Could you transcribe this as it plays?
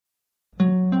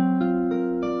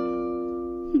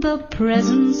The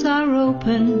presents are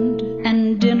opened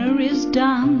and dinner is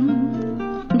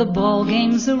done. The ball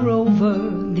games are over,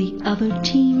 the other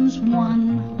team's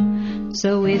won.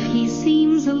 So if he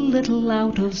seems a little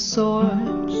out of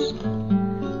sorts,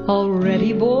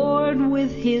 already bored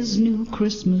with his new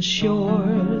Christmas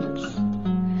shorts,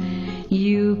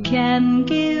 you can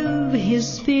give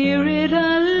his spirit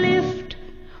a lift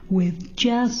with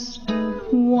just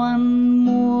one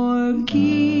more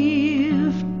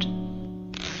gift.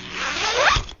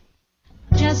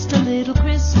 Just a little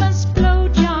Christmas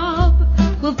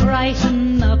blowjob will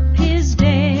brighten up his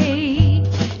day.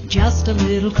 Just a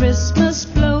little Christmas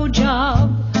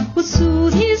blowjob will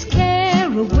soothe his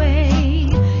care away.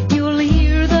 You'll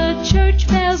hear the church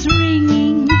bells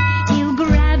ringing. He'll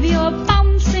grab your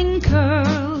bouncing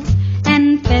curls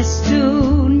and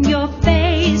festoon your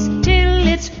face till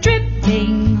it's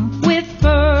dripping with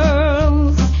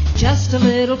pearls. Just a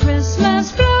little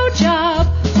Christmas blowjob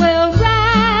will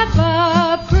wrap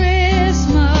up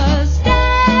Christmas Day.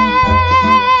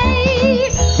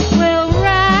 Will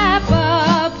wrap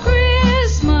up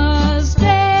Christmas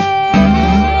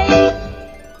Day.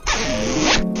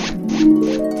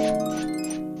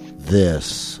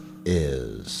 This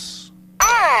is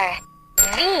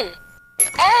RVA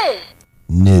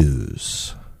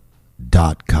News.com.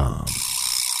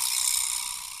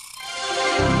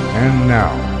 And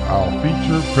now, our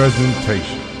feature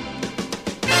presentation.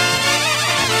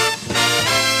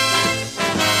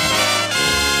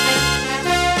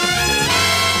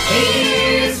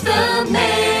 Here's the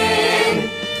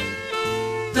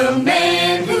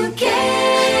man who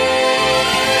cares,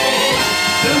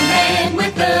 the man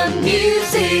with the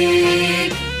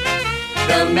music,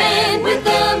 the man with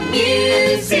the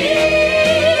music.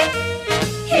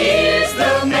 Here's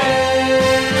the man.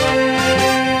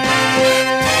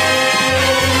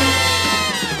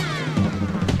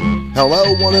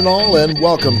 Hello, one and all, and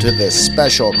welcome to this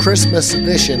special Christmas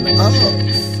edition of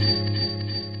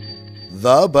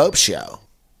The Bope Show.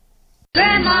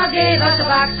 Grandma gave us a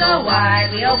box so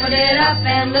wide, we opened it up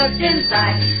and looked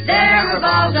inside. There were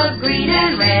balls of green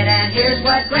and red, and here's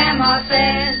what Grandma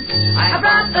said. I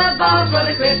brought the balls for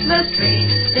the Christmas tree.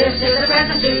 This is a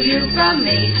present to you from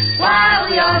me. While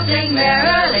we all sing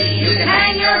merrily, you can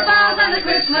hang your balls on the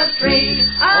Christmas tree.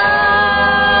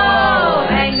 Oh,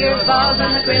 hang your balls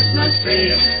on the Christmas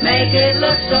tree. Make it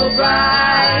look so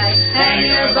bright. Hang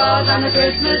your balls on the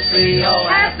Christmas tree. Oh,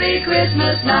 happy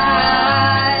Christmas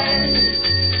night.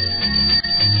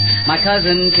 My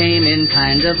cousin came in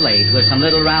kind of late with some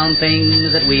little round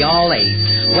things that we all ate.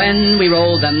 When we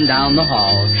rolled them down the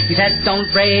hall, he said,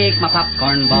 "Don't break my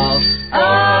popcorn balls."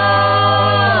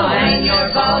 Oh, hang your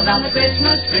balls on the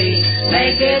Christmas tree.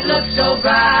 Make it look so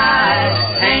bright.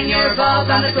 Hang your balls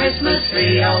on the Christmas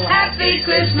tree. Oh, happy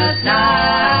Christmas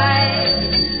night.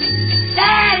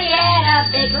 Daddy had a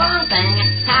big long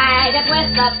thing tied up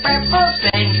with a purple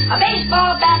string, a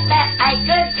baseball bat that I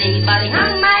could see, but he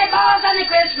hung my balls on the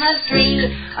Christmas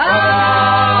tree.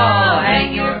 Oh,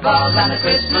 hang your balls on the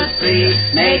Christmas tree.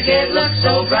 Make it look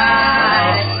so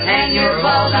bright. Hang your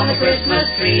balls on the Christmas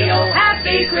tree. Oh,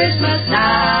 happy Christmas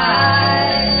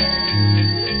night.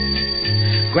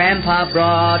 Grandpa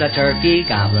brought a turkey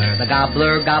gobbler. The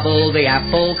gobbler gobbled the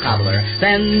apple cobbler.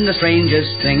 Then the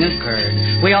strangest thing occurred.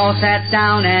 We all sat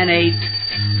down and ate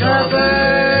the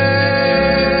bird.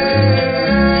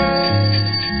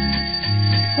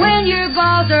 When your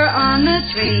balls are on the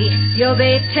tree, you'll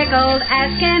be tickled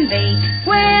as can be.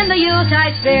 When the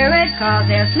Yuletide spirit calls,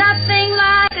 there's nothing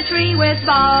like a tree with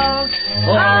balls.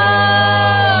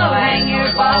 Oh, hang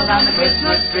your balls on the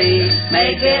Christmas tree.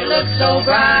 Make it look so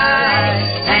bright.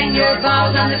 Hang your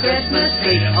balls on the Christmas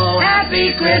tree. Oh,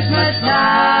 happy Christmas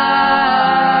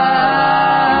night.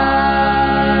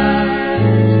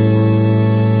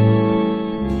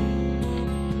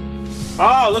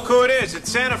 Oh, look who it is.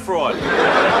 It's Santa Fraud.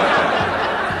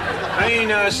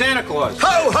 Santa Claus.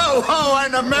 Ho, ho, ho,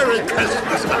 and a Merry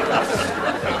Christmas.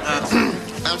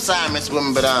 I'm sorry, Miss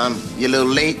Woman, but you're a little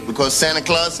late because Santa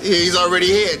Claus, he's already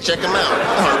here. Check him out.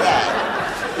 All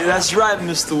right. Yeah, that's right,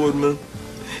 Mr. Woodman.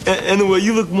 Anyway,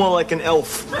 you look more like an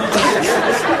elf. Oh,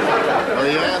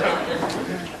 yeah?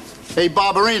 Hey,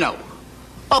 Barbarino,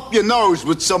 up your nose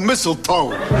with some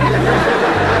mistletoe.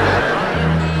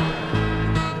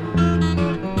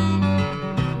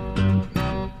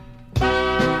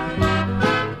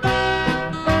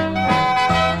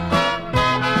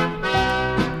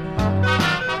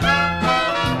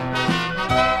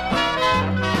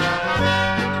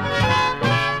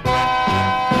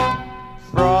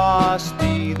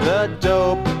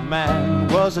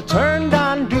 Was a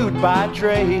turned-on dude by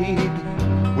trade,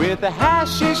 With a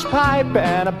hashish pipe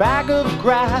and a bag of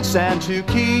grass and 2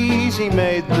 keys he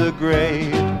made the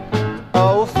grade.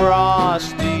 Oh,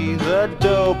 Frosty the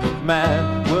dope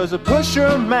man was a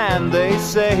pusher man, they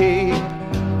say.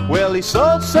 Well, he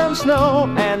sold some snow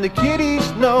and the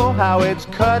kiddies know how it's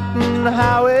cut and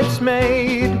how it's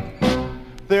made.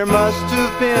 There must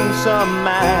have been some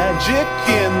magic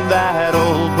in that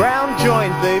old brown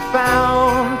joint they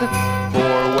found,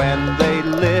 for when they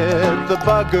lit the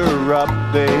bugger up,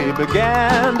 they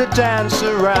began to dance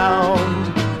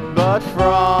around. But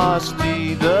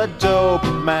Frosty the dope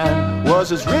man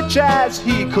was as rich as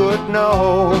he could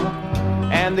know,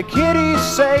 and the kiddies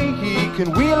say he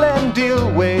can wheel and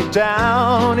deal way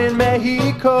down in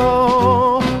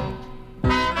Mexico.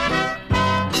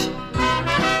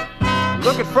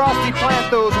 Look at Frosty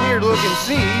plant those weird-looking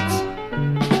seeds.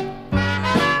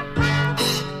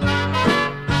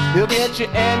 He'll get you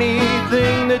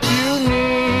anything that you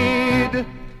need.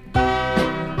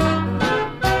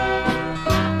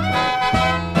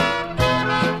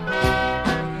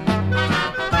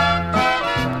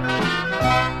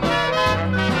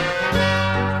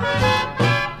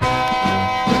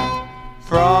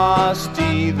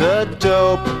 Frosty the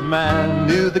dope man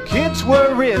knew the kids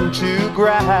were into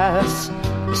grass,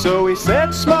 so he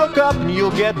said, smoke up and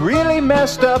you'll get really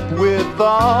messed up with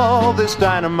all this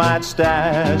dynamite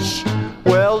stash.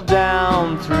 Well,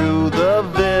 down through the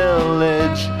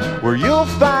village where you'll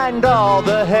find all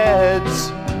the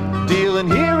heads, dealing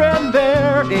here and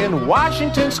there in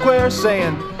Washington Square,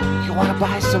 saying, you wanna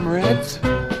buy some reds?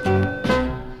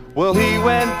 Well, he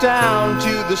went down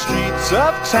to the streets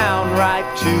of town, right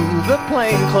to the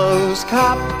plainclothes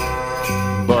cop,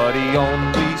 but he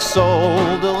only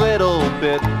sold a little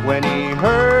bit when he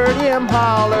heard him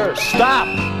holler, stop!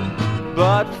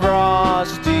 But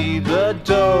Frosty the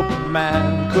dope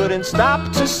man couldn't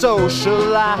stop to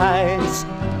socialize,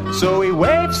 so he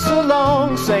waved so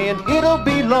long, saying it'll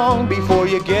be long before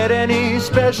you get any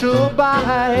special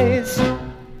buys.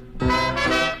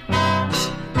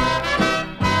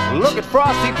 Look at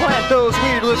Frosty plant those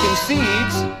weird-looking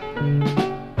seeds.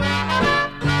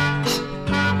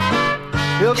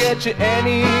 He'll get you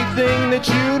anything that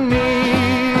you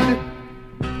need.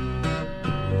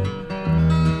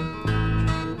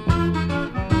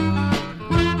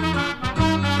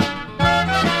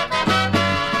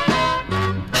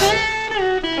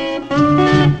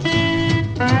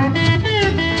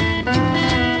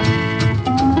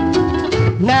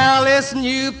 Now listen,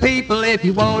 you people, if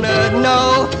you wanna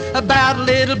know about a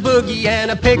little boogie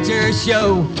and a picture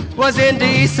show. Was in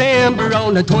December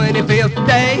on the 25th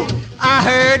day, I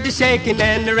heard the shaking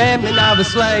and the rambling of a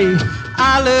sleigh.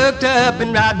 I looked up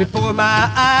and right before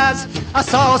my eyes, I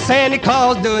saw Santa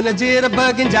Claus doing a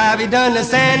jitterbug and jive. He done the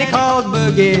Santa Claus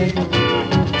boogie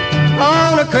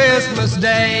on a Christmas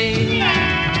day.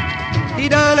 He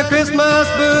done a Christmas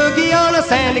boogie on a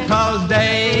Santa Claus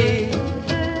day.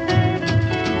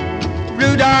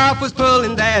 Rudolph was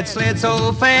pulling that sled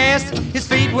so fast, his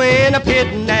feet went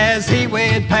a-pitting as he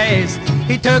went past.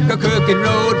 He took a crooked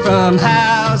road from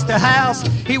house to house.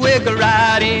 He wiggled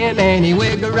right in and he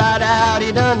wiggled right out.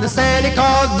 He done the Santa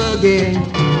Claus boogie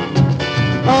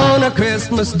on a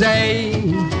Christmas day.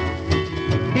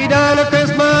 He done a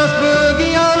Christmas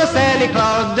boogie on a Santa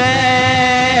Claus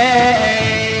day.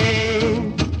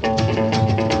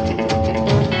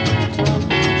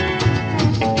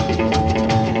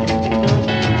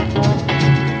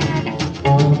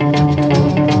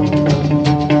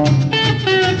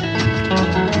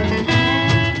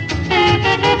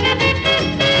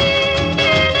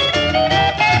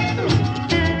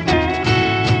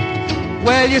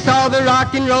 Well, you saw the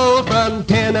rock and roll from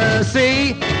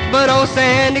Tennessee, but old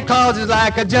Santa Claus is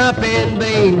like a jumping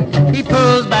bean. He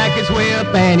pulls back his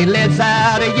whip and he lets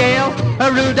out a yell.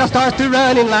 A Rudolph starts to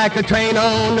running like a train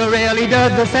on the rail. He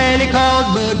does the Santa Claus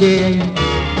boogie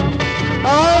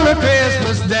on a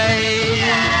Christmas day.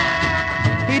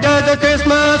 He does the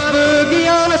Christmas boogie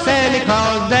on a Santa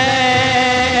Claus day.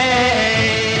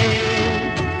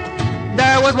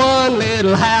 There was one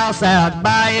little house out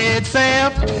by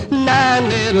itself, 9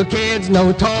 little kids,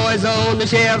 no toys on the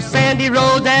shelf. Sandy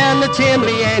rolled down the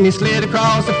chimney and he slid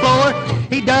across the floor.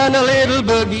 He done a little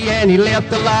boogie and he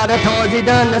left a lot of toys. He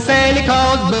done the Santa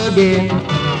Claus boogie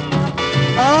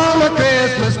on a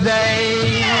Christmas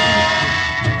day.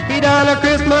 He done a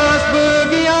Christmas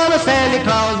boogie on a Santa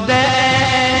Claus day.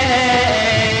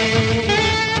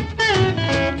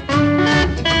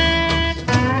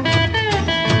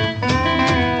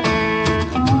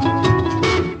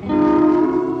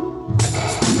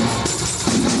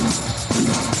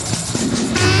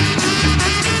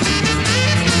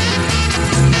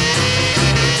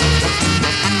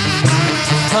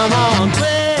 on,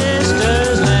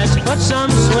 twisters, let's put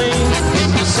some swing.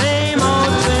 It's the same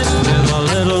old twist with a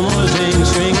little more zing.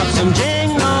 String up some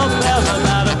jingle bells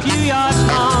about a few yards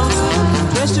long.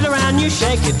 Twist it around, you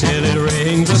shake it till it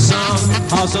rings a song.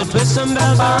 Also twist some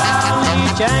bells around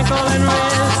each ankle and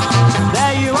wrist.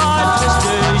 There you are,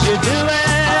 twisters, you're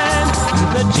doing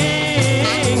the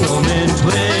jingleman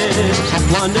twist.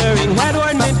 Wondering where the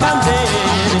word mint comes in.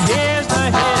 Here's the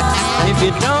hint: if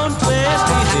you don't twist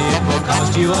easy, it will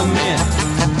cost you a mint.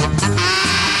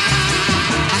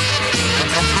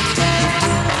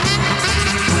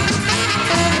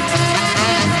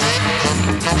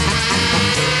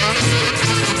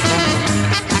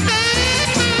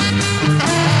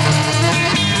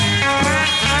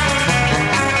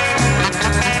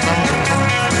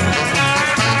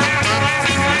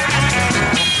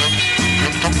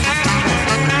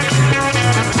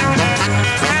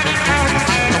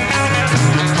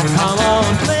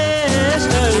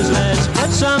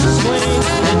 Some swing,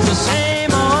 it's the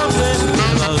same old twist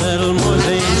with a little more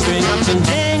zing. String up some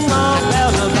jingle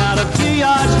bells about a few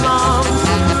yards long.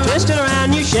 Twist it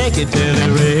around, you shake it till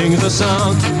it rings a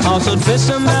song. Also twist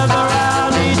some bells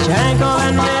around each ankle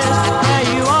and wrist. There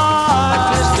you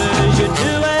are, twisters, you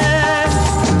do it,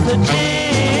 the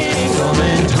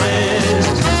jingleman twist.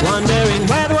 Wondering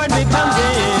where the word me comes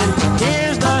in.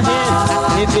 Here's the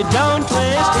hint: if you don't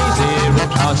twist easy, it will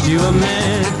cost you a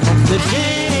mint. The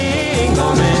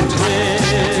jingleman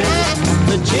twist,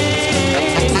 the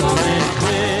jingleman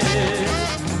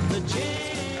twist, the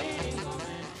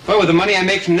jingleman. Well, with the money I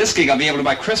make from this gig, I'll be able to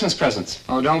buy Christmas presents.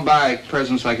 Oh, don't buy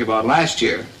presents like you bought last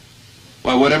year.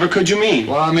 Well, whatever could you mean?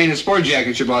 Well, I mean the sport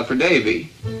jacket you bought for Davy.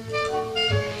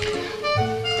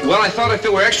 Well, I thought if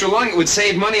it were extra long, it would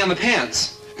save money on the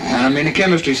pants. And I mean the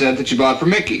chemistry set that you bought for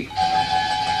Mickey.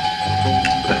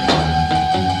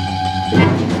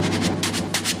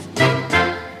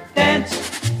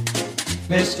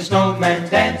 Mr. Snowman,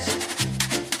 dance.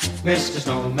 Mr.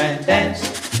 Snowman, dance.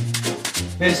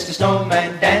 Mr.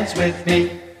 Snowman, dance with me.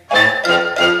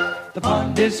 The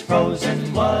pond is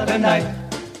frozen, what a night.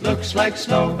 Looks like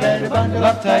snow, better bundle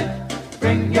up tight.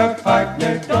 Bring your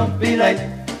partner, don't be late.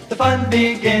 The fun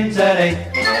begins at 8.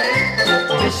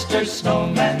 Mr.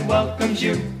 Snowman welcomes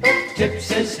you. Tips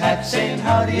his hat saying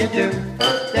how do you do.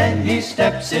 Then he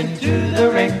steps into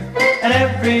the ring and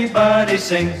everybody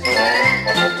sings.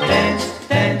 Dance,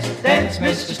 dance, dance,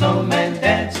 Mr. Snowman,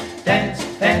 dance, dance,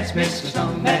 dance, Mr.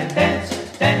 Snowman, dance,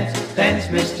 dance, dance,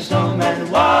 Mr. Snowman.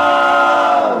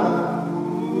 Wow!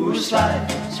 Slide,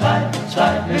 slide,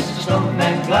 slide, Mr.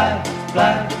 Snowman, glide,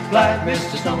 glide, glide,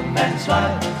 Mr. Snowman,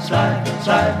 slide, slide,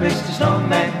 slide, Mr.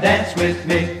 Snowman, dance with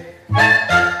me.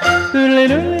 Doodly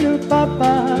doodly doo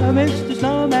papa, Mr.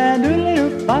 Snowman, doodly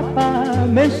doo papa,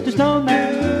 Mr.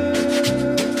 Snowman.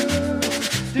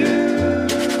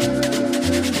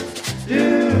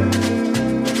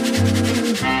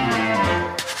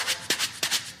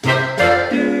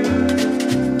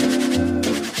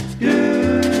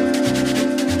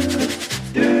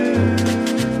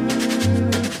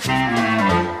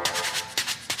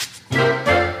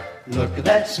 Look at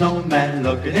that snowman,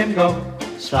 look at him go,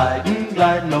 sliding,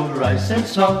 gliding over ice and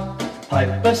snow.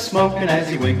 Pipe a smoking as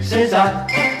he winks his eye.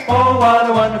 Oh, what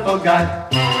a wonderful guy.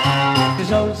 His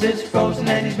nose is frozen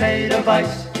and he's made of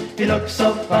ice. He looks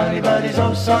so funny, but he's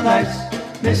oh so nice.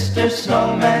 Mr.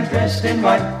 Snowman dressed in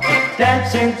white,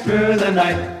 dancing through the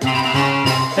night.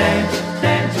 Dance,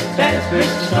 dance, dance,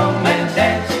 Mr. Snowman,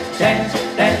 dance, dance,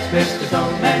 dance, Mr.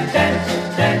 Snowman, dance,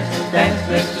 dance, dance,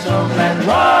 Mr. Snowman.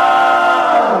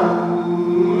 Wow!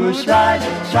 Slide,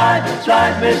 slide,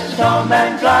 slide, Mr.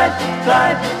 Snowman, glide,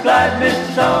 glide, glide,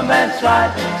 Mr. Snowman,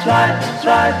 slide, slide,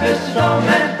 slide, Mr.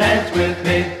 Snowman, dance with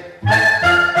me.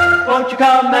 Won't you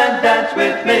come and dance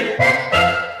with me?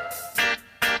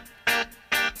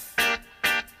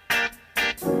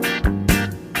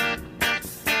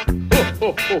 Ho,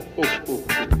 ho, ho, ho, ho.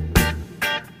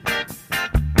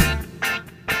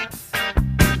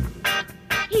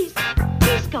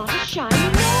 He's got a shiny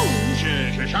nose.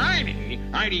 Shiny?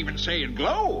 I'd even say it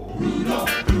glows.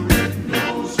 Rudolph the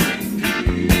red-nosed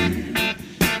reindeer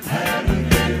had a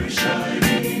very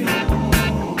shiny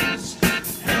nose,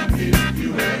 and if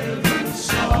you ever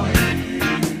saw it,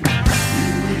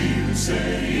 you would even say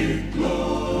it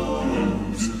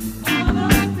glows. On a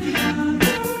piano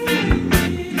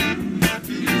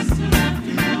used to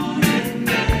knocking on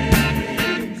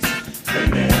eggs. They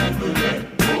never let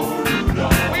poor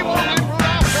Rudolph. We won't let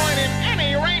Rudolph join in any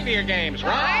reindeer games,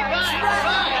 right?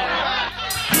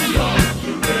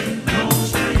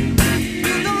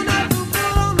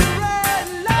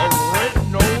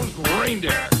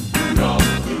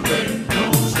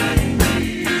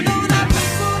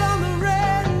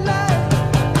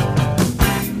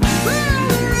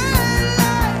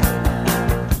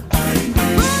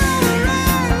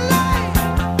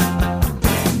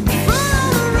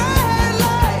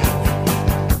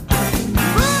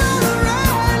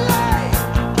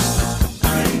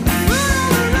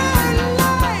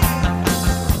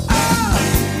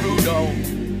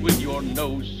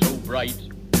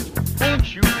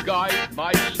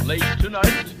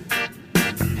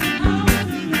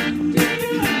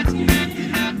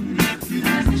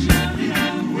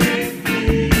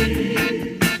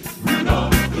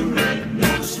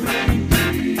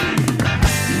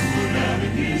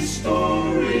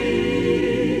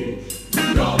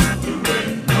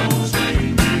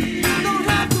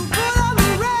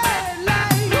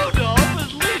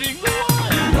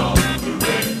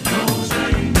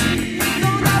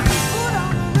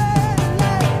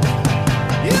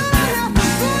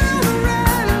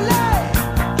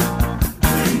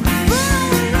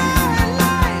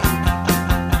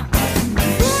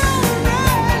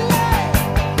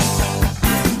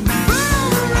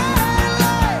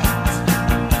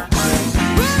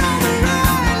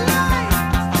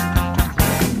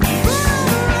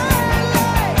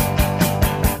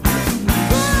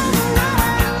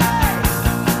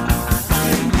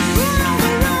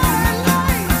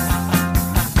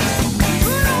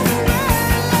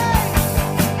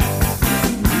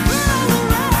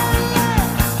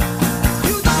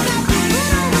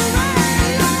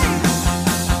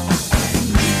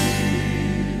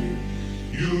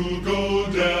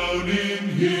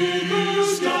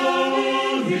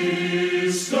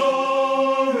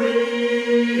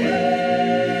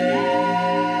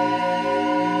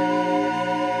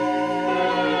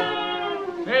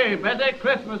 Betty.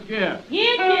 Christmas gear.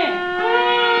 Hit it!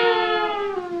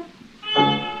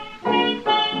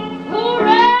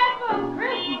 Hooray for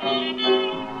Christmas!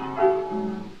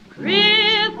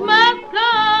 Christmas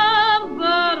comes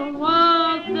but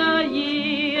once a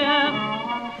year,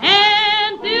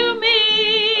 and to me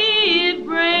it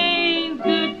brings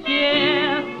good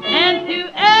cheer, and to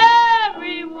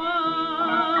everyone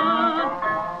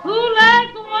who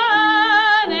likes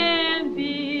wine and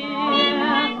beer.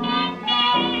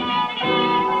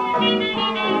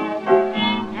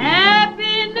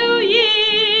 Happy New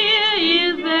Year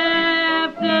is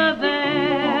after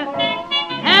that.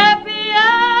 Happy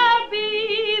I'll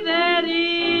be, that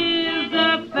is a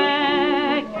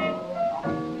fact.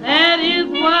 That is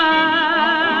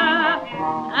why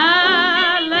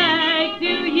I like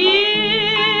to hear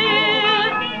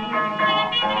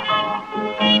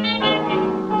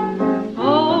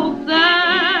folks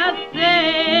that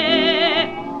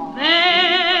say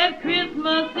that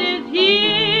Christmas is here.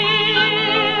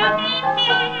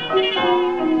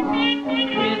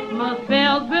 Christmas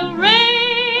bells will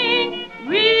ring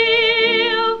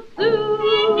real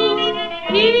soon,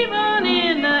 even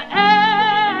in the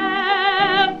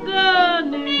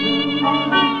afternoon.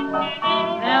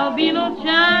 There'll be no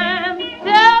chime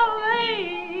till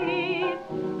late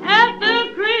at the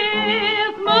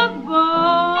Christmas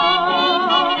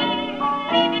ball.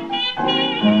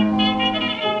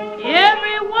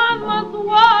 Everyone must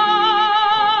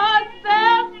watch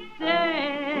their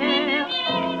step,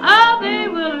 or they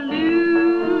will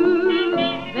lose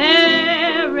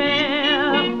their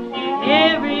rep.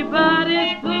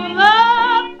 Everybody's full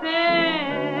of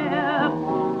pep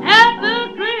at the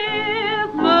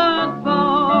Christmas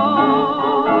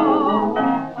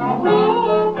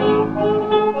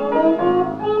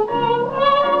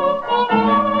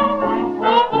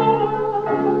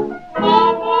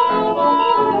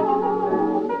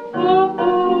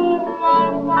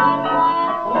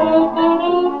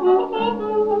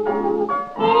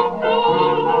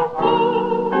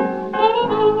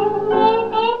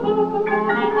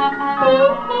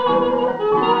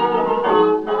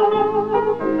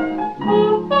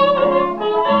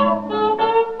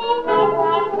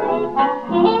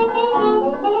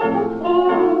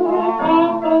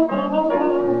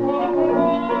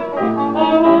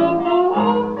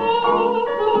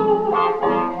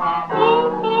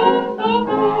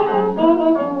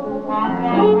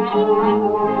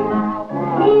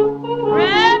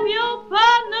Grab your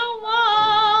partner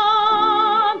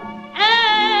one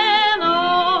and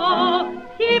all,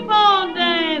 keep on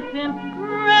dancing,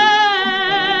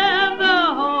 grab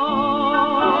the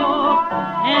whole,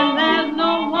 and there's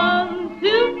no one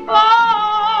to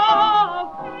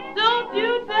fall, don't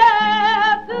you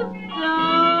dare to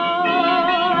stop.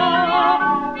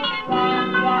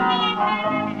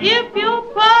 If your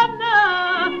partner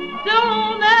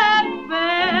don't act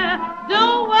fair,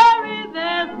 don't worry,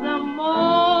 there's some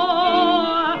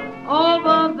more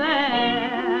over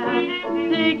there,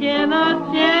 taking a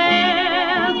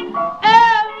chance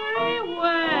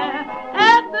everywhere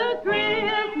at the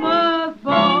Christmas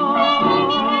ball.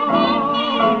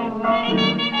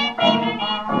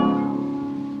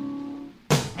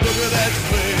 Look at that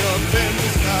sleigh up in the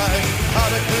sky.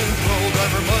 Out of control,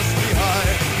 driver must be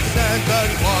high. Santa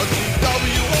Claus,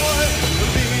 W.I.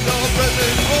 will be no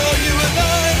present for you and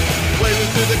I.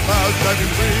 Waving through the clouds,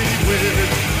 driving pretty weird.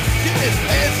 Get his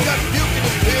pants, got puke in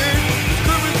his beard.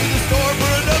 Screaming to the store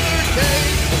for another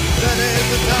case. Then in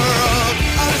the tower of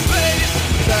outer space.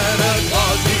 Santa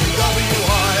Claus,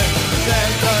 W.I.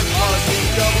 Santa Claus,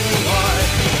 W.I.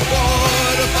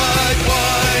 Fortified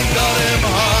wine got him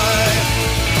high.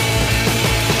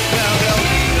 Now there'll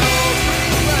be no free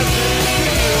presents to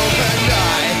you and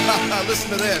I.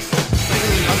 Listen to this.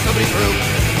 Singing on somebody's roof.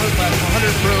 First class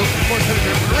 100 proof.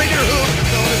 400 for reindeer hoop.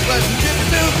 No splash and chip and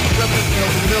soup. Reference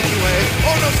milk in the Milky Way.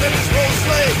 Oh no, Santa's roll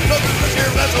sleigh. No Christmas here,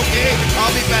 that's okay.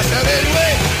 I'll be fast out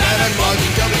anyway. Santa Claus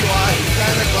is W.I.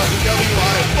 Santa Claus is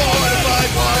W.I.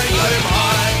 Fortified wine got him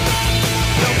high.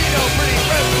 There'll be no pretty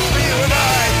presents for you and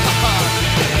I.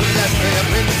 Look at that sleigh up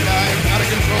in the sky. Out of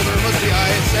control, there must be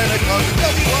eyes. Santa Claus is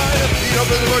W.I. Beat up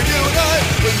in the word you and I.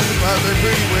 Look at the clouds, they're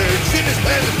pretty weird. Shit his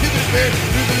pants and puke his beard.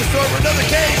 Through to the store for another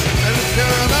case. And it's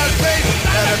there on our face.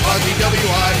 Santa Claus is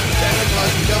W.I. Santa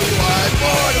Claus is W.I.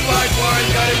 Fortified wine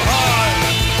got him high.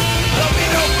 There'll be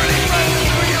no pretty presents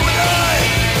for you and I.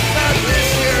 Not this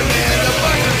year, man. The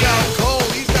fucker's out cold.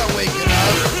 He's not waking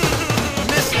up.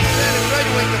 Mrs. Santa, try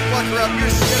to wake the fucker up.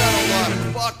 You're shit out of luck.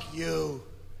 Fuck you.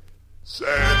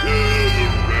 Santa the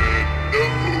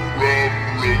Red-Nosed Rum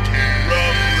Rookie.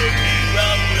 Rum Rookie.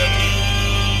 Rum Rookie.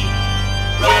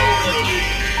 Rum Rookie.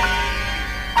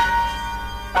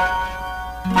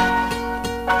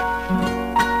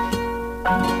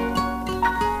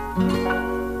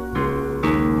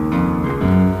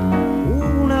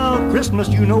 Christmas,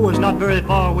 you know, is not very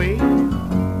far away.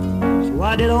 So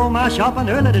I did all my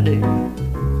shopping early today.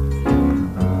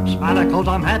 Smiley 'cause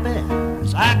I'm happy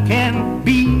as I can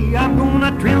be. I'm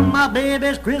gonna trim my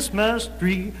baby's Christmas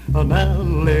tree. Now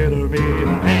let me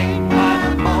hang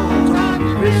my balls on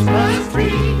the Christmas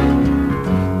tree.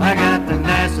 I got the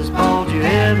nicest balls you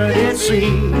ever did see.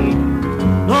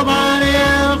 Nobody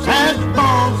else has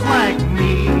balls like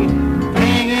me,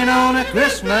 hanging on a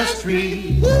Christmas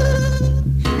tree.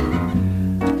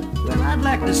 Well, I'd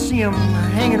like to see 'em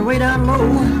hanging way down low.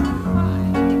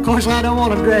 Of course, I don't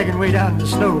want 'em dragging way down in the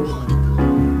snow.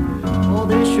 Oh,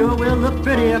 they sure will look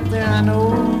pretty up there, I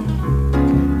know,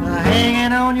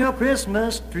 hanging on your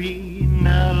Christmas tree.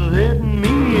 Now let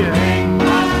me hang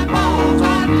my balls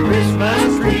on the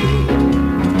Christmas tree.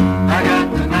 I got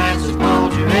the nicest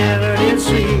balls you ever did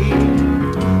see.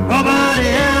 Nobody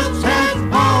else has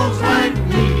balls like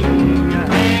me,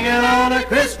 hanging on a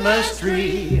Christmas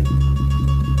tree.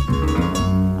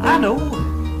 I know,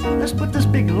 let's put this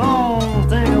big long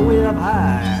thing away up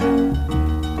high,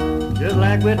 just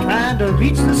like we're trying to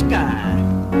reach the sky.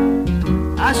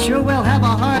 I sure will have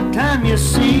a hard time, you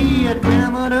see, at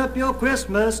trimming up your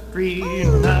Christmas tree.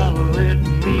 Now let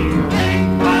me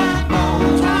hang my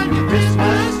balls on your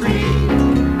Christmas tree.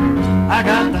 I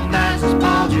got the nicest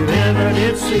balls you ever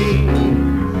did see.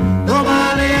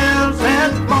 Nobody else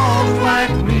has balls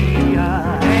like me,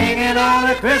 hanging on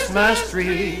a Christmas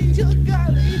tree.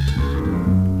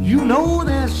 You know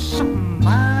there's something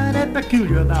mighty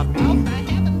peculiar about me.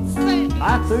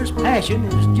 My first passion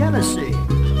is jealousy.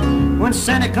 When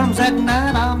Santa comes at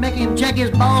night, I'll make him check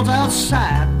his balls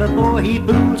outside before he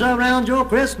boos around your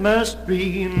Christmas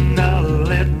tree. Now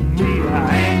let me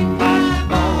hang my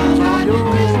balls on your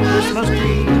Christmas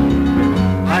tree.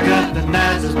 I got the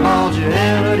nicest balls you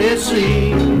ever did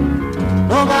see.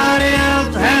 Nobody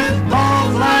else has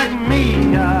balls like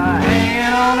me,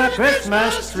 hanging on a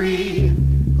Christmas tree.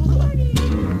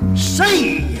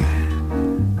 Say,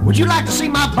 would you like to see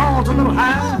my balls a little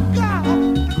higher?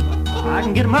 I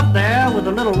can get them up there with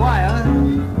a little wire.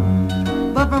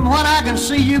 But from what I can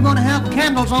see, you're gonna have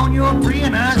candles on your tree,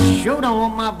 and I sure don't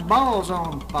want my balls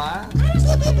on fire.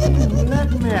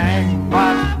 Let me hang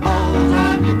my balls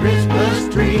on your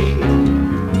Christmas tree.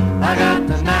 I got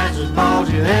the nicest balls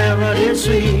you ever did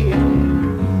see.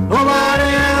 Nobody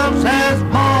else has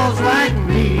balls like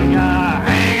me,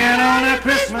 hanging on a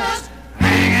Christmas,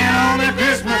 hanging on a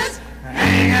Christmas,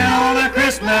 hanging on a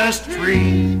Christmas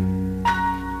tree.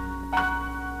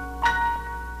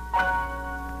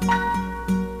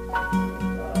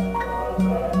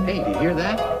 Hey, do you hear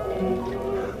that?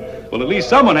 Well, at least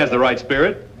someone has the right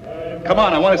spirit. Come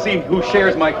on, I want to see who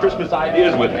shares my Christmas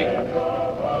ideas with me.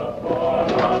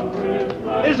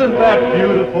 Isn't that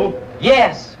beautiful?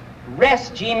 Yes.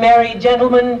 Rest, ye merry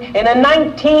gentlemen, in a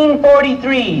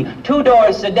 1943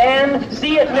 two-door sedan.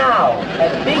 See it now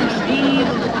at Big Steve's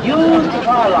used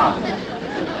car lot.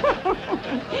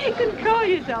 Control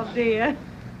yourself, dear.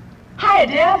 Hi,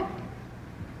 dear.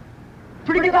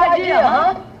 Pretty good idea,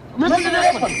 huh? Listen to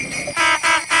this one.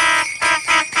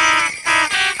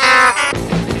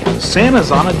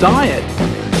 Santa's on a diet.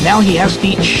 Now he has to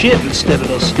eat shit instead of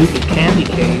those stupid candy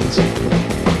canes.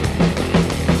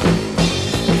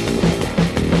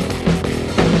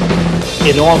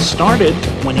 It all started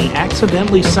when he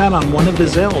accidentally sat on one of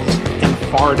his elves and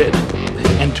farted,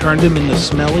 and turned him into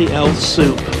smelly elf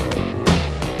soup.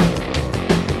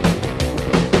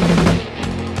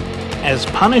 As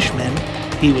punishment,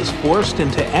 he was forced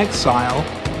into exile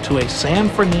to a San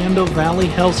Fernando Valley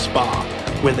health spa,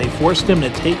 where they forced him to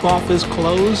take off his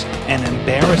clothes and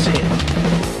embarrass him,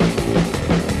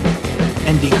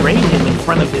 and degrade him in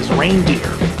front of his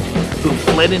reindeer, who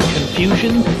fled in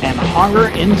confusion and horror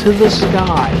into the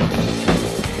sky.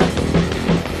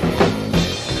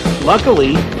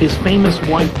 Luckily, his famous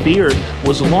white beard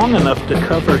was long enough to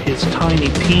cover his tiny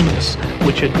penis,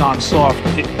 which had gone soft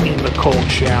in the cold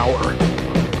shower.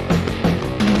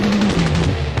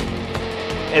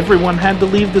 Everyone had to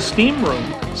leave the steam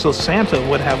room, so Santa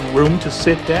would have room to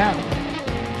sit down.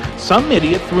 Some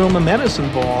idiot threw him a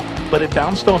medicine ball, but it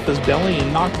bounced off his belly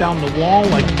and knocked down the wall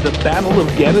like the Battle of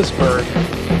Gettysburg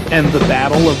and the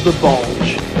Battle of the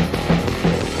Bulge.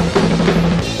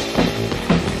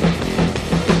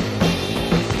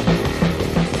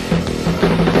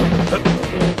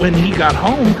 When he got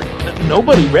home,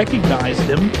 nobody recognized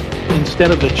him.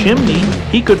 Instead of a chimney,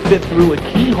 he could fit through a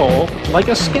keyhole like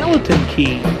a skeleton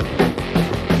key.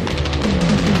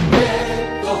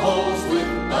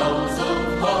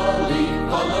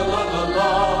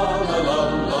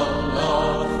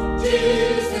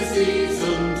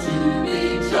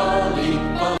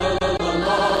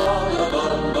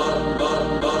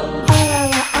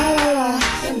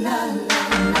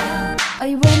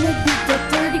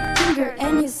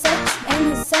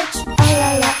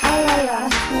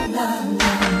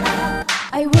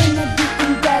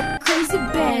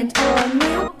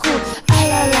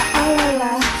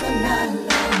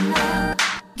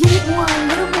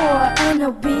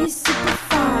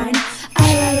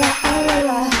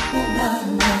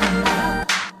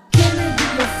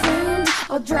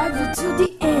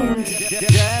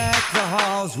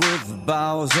 walls with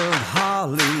boughs of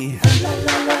holly.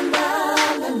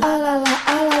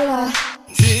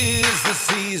 Tis the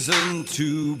season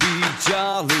to be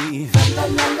jolly.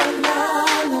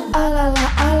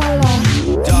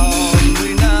 Don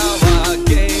we now our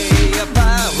gay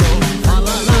apparel.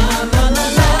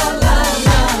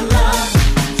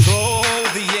 Troll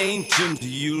the ancient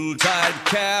Yuletide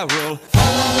carol.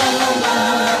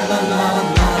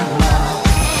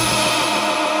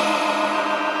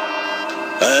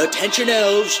 Attention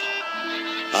elves,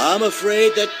 I'm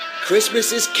afraid that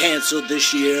Christmas is canceled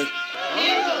this year.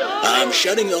 I'm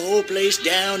shutting the whole place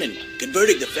down and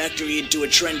converting the factory into a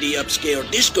trendy upscale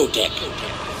discotheque.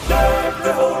 Deck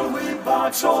the hallway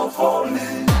box all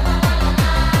falling.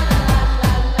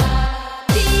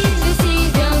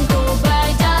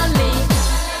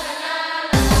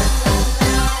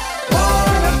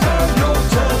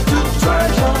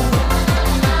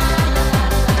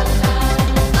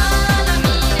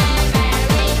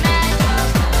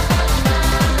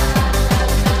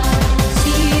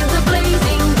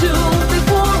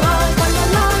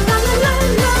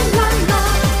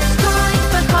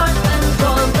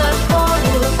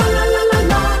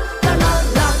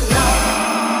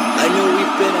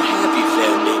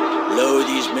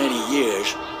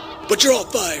 But you're all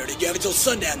fired and you have until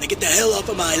sundown to get the hell off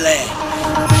of my land.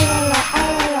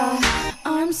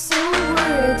 I'm so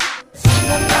worried.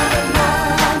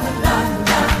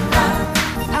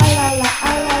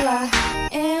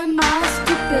 Am I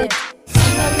stupid?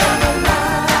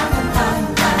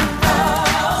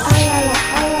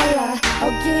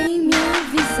 Oh, give me a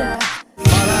visa.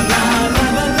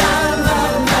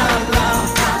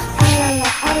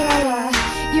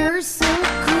 You're so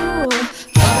cool.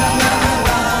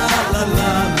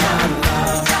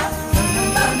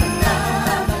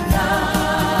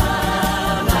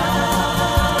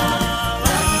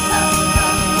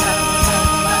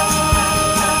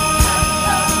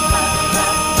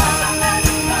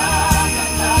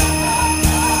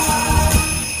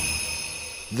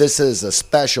 This is a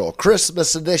special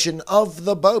Christmas edition of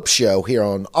The Bope Show here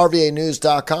on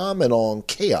RVAnews.com and on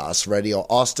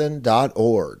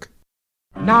ChaosRadioAustin.org.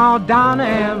 Now Donna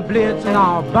and Blitz and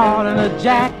all ballin' a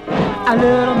jack. A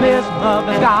little Miss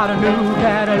Mother got a new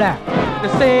Cadillac. They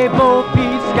say Bo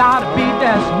Pete's gotta beat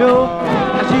that snow,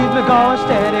 and she's been going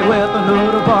steady with a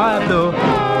little boy blue.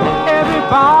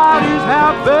 Everybody's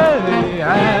happy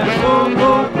and go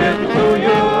to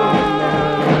you.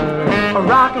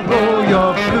 Rock and roll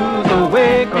your blues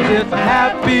away, 'cause it's a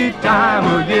happy time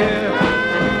of year.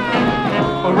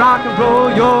 Rock and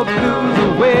roll your blues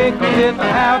away, 'cause it's a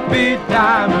happy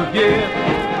time of year.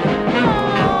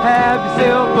 Have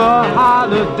yourself a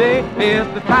holiday, it's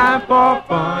the time for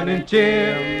fun and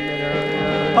cheer.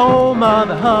 Old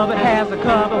Mother Hubbard has a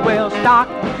cover well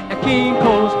stocked, and King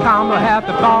Cole's combo have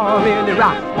the ball really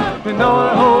rocked. We know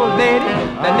the old lady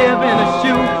that live in a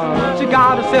shoe, she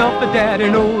got herself a daddy,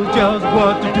 knows just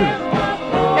what to do.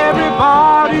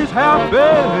 Everybody's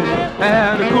happy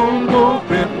and a cool cool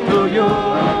trip to you.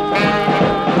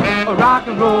 Rock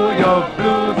and roll your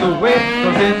blues away,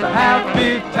 'cause it's a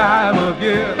happy time of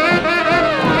year.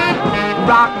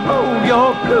 Rock and roll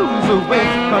your blues away,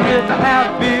 'cause it's a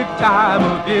happy time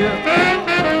of year.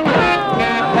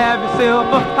 Have yourself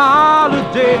a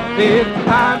holiday, it's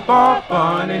time for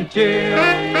fun and cheer.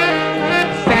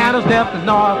 Santa's left the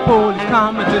North Pole, he's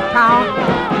coming to town.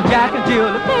 And Jack and Jill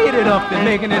have made it up, they're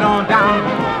making it on down.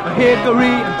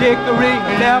 Hickory and Dickory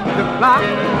left the block,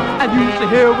 and you should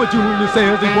hear what Julius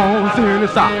says he won't sing a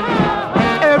sock.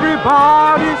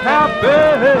 Everybody's happy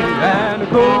and a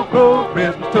cool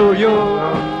Christmas to you.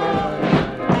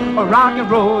 Rock and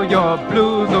roll your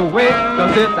blues away,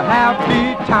 'cause it's a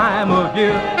happy time of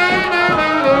year.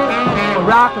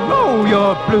 Rock and roll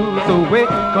your blues away,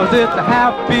 'cause it's a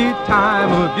happy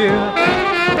time of year.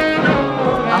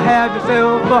 Have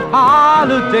yourself a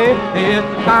holiday,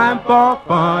 it's time for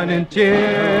fun and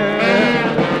cheer.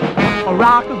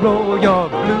 Rock and roll your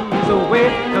blues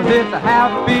away, 'cause it's a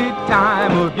happy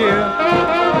time of year.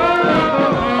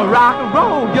 Rock and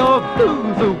roll your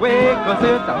blues away, 'cause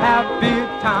it's a happy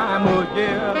time of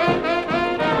year.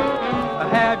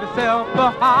 Have yourself a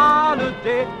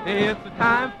holiday, it's the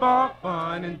time for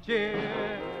fun and cheer.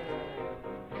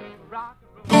 Rock and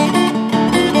roll.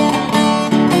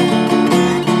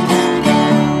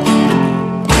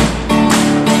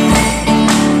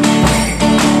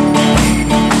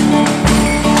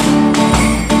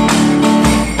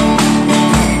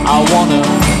 I wanna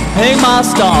hang my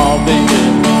star, baby,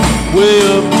 way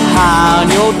up high on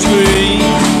your tree.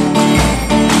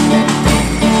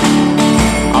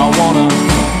 I wanna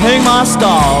hang my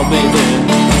star, baby,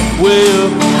 way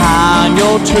up high on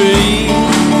your tree.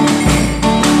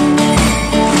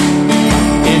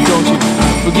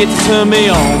 forget to turn me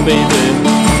on, baby,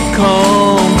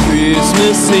 come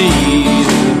Christmas Eve.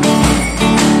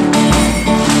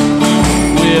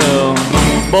 Well,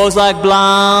 boys like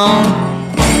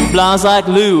blonde, blondes like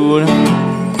lewd.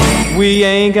 We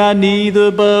ain't got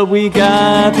neither, but we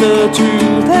got the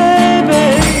truth. Hey,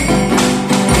 baby,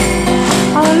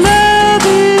 our love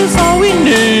is all we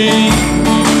need.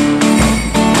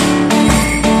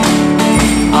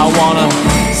 I wanna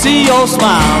see your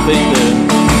smile, baby,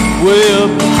 way up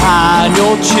behind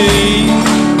your cheek.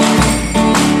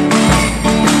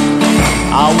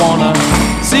 I wanna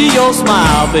see your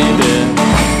smile, baby,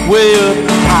 way up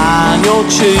behind your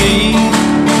cheek.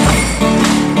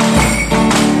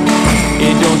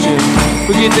 And don't you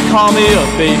forget to call me up,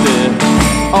 baby,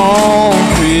 on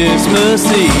Christmas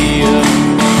Eve.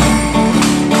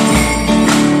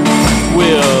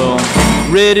 Well,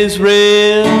 red is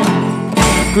red,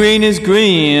 green is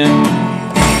green.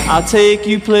 I'll take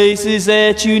you places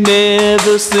that you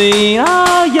never seen.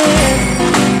 Oh yeah,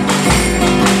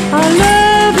 our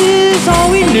love is all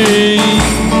we need.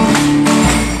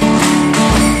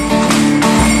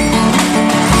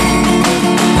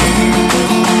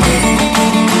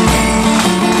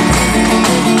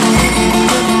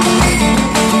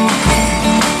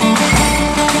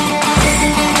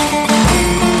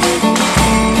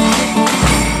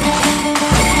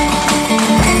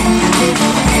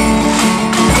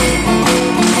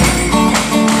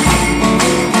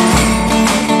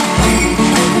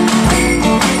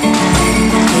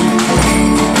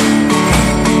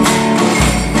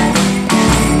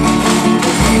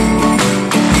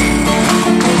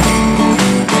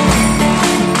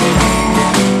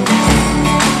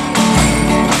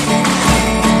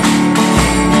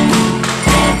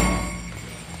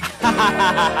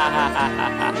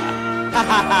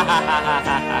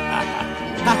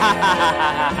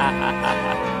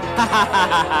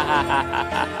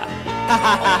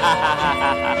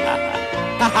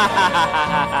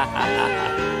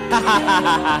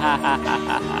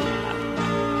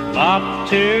 Not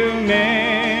too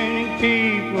many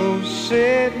people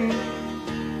sitting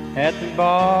at the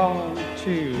bar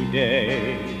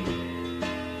today.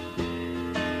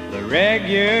 The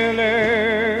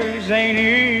regulars ain't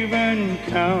even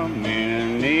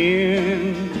coming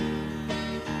in.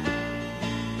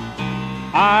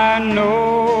 I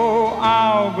know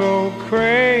I'll go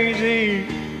crazy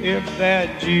if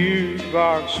that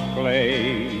jukebox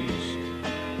plays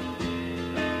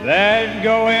that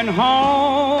going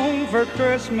home for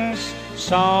Christmas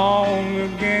song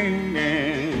again.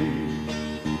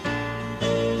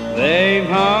 They've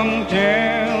hung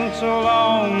tinsel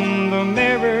on the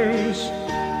mirrors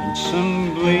and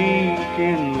some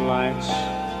blinking lights.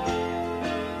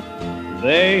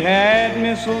 They had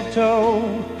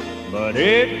mistletoe, but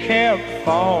it kept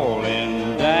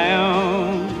falling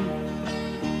down.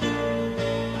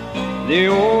 The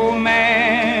old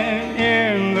man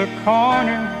in the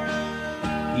corner,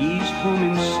 he's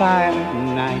humming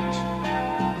Silent Night.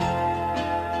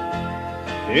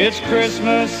 It's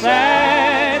Christmas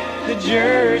at the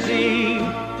Jersey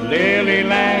Lily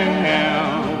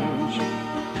Lounge.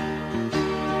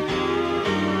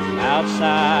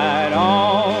 Outside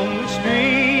on the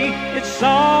street, it's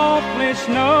softly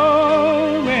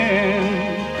snowing,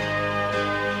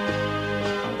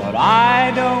 but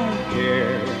I don't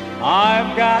care.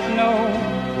 I've got no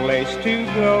place to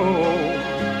go.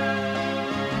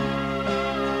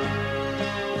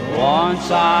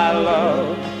 Once I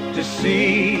loved to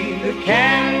see the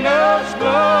candles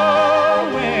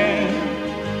glowing,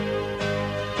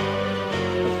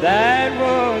 but that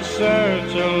was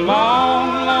such a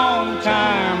long, long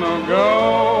time ago.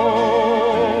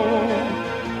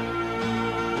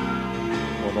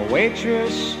 Well, the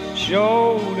waitress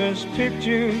showed us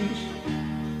pictures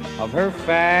of her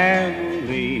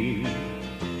family.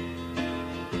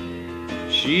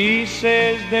 She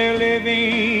says they're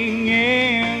living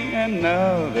in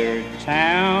another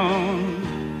town.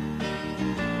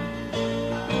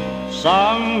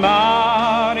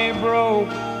 Somebody broke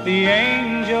the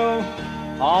angel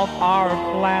off our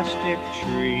plastic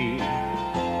tree.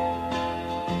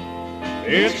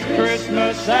 It's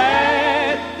Christmas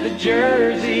at the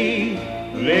Jersey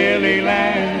Lily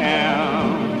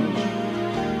Lounge.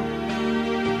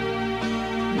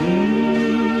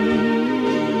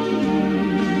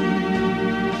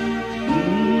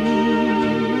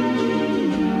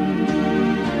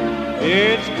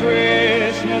 It's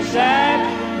Christmas at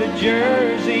the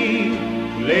Jersey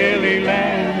Lily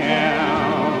Lounge.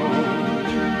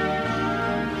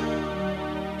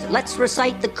 Let's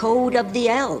recite the code of the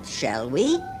elves, shall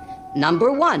we?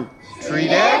 Number 1.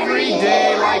 Treat every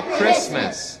day like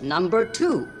Christmas. Number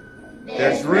 2.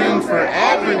 There's room for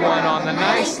everyone on the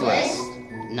nice list.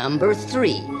 Number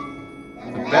 3.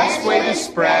 The best way to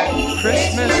spread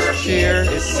Christmas cheer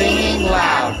is singing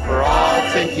loud for all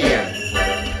to hear.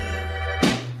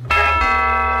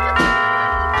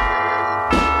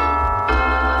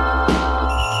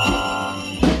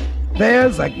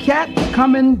 There's a cat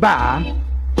coming by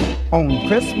on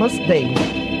Christmas Day.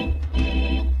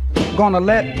 Gonna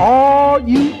let all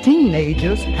you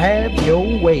teenagers have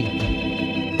your way.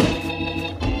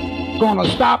 Gonna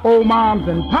stop old moms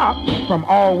and pops from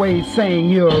always saying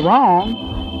you're wrong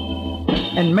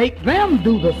and make them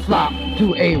do the slop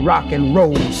to a rock and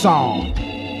roll song.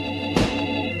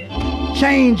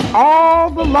 Change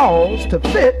all the laws to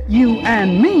fit you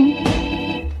and me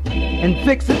and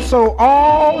fix it so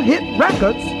all hit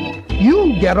records,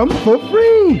 you get them for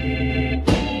free.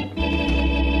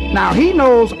 Now he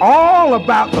knows all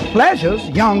about the pleasures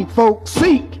young folks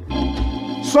seek.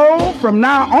 So from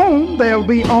now on, there'll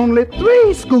be only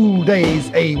 3 school days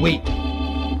a week.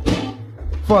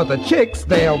 For the chicks,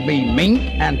 there'll be mink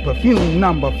and perfume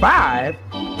number 5,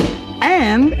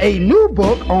 and a new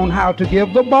book on how to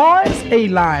give the boys a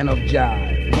line of jive.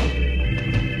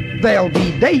 There'll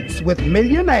be dates with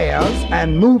millionaires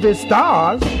and movie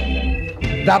stars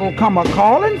that'll come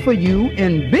a-calling for you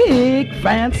in big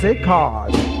fancy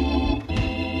cars.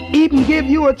 Even give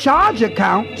you a charge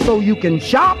account so you can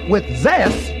shop with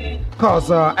zest, 'cause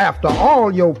after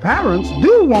all, your parents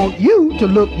do want you to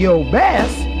look your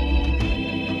best.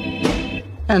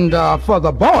 And for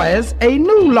the boys, a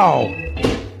new law,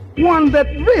 one that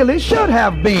really should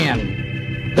have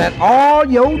been, that all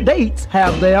your dates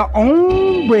have their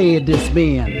own bread to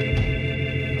spend.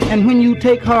 And when you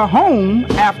take her home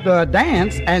after a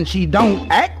dance and she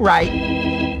don't act right,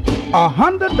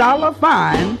 $100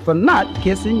 fine for not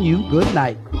kissing you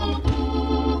goodnight.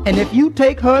 And if you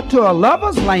take her to a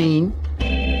lover's lane,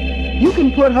 you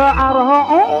can put her out of her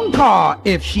own car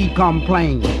if she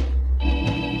complains.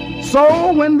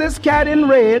 So when this cat in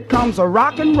red comes a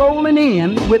rockin' rollin'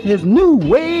 in with his new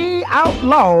way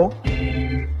outlaw,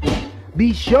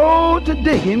 be sure to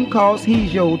dig him 'cause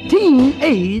he's your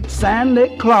teenage Santa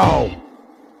Claus.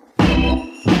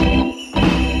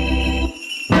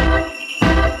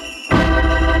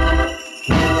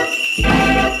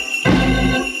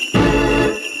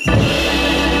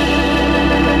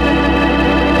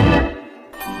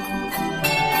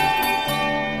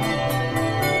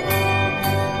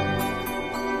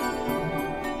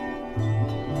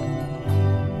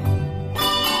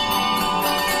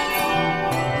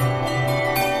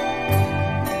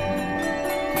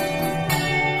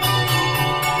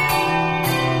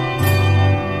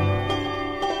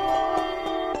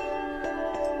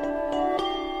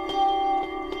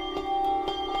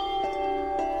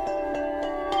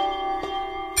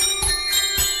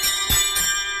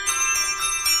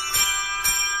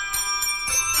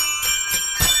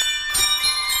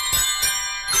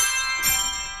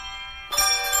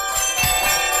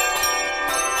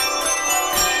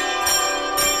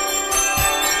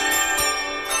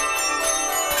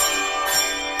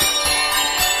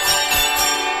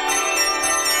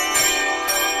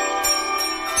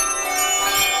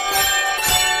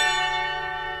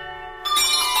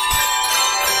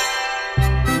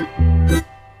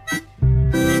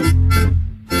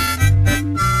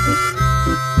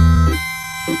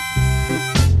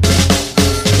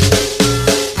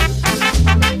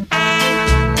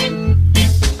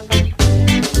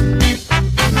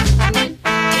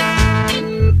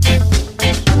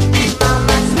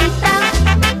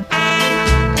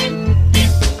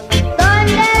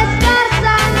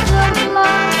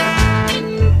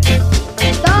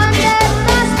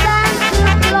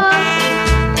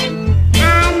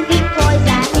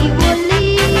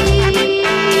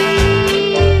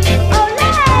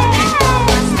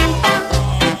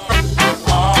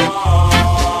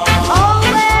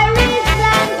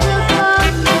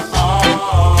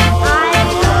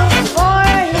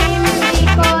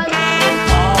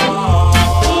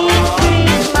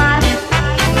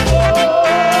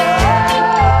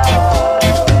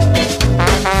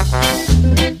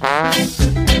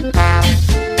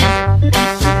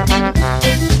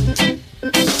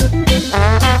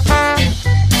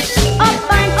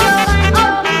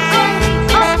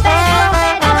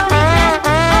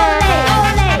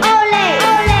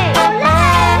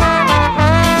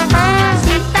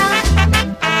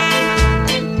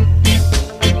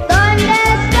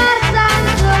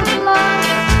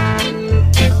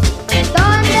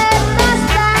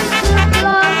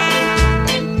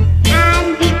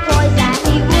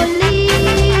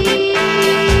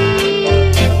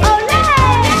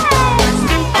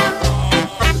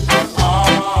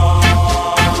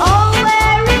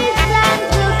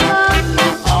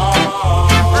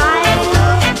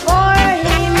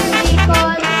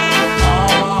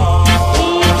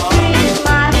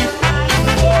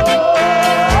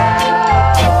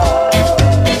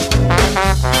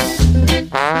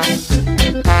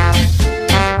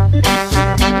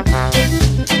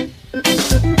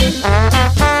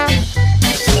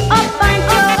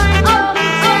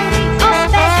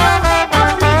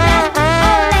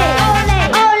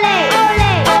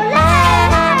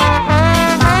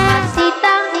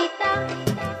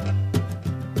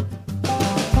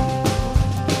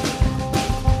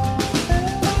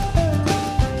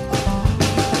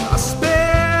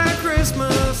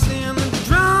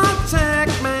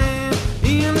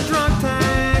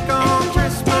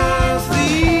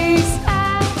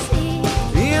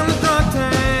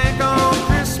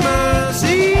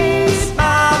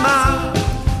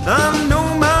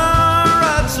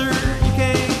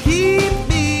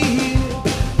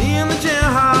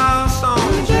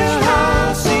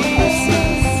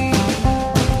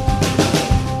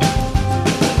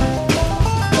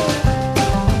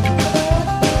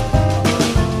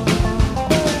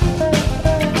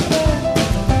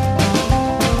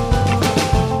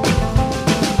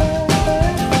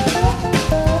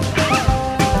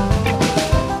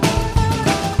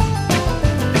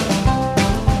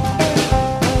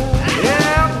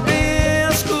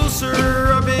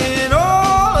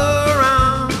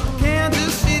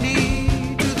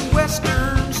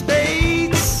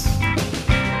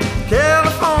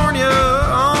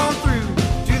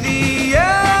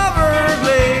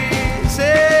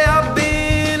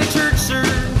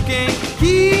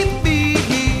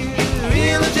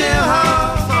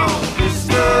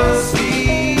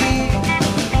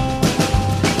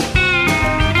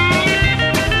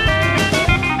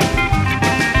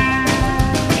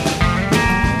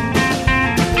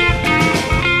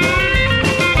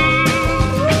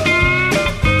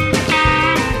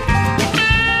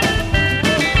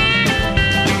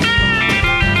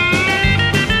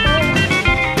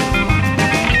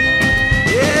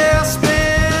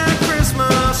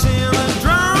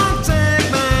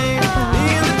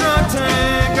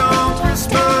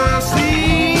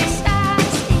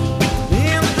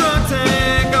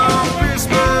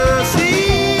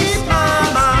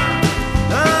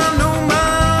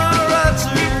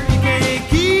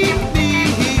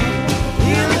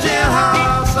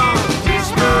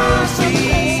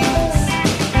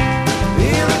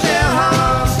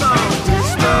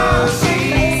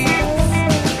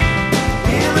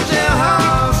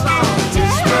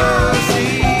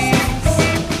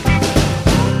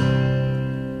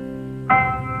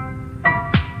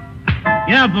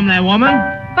 come from there, woman?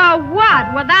 For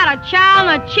what? Without a child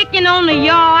and a chicken on the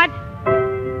yard?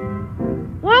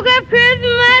 Woke up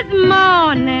Christmas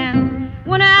morning,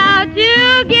 went out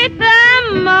to get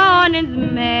the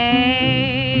morning's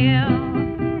mail.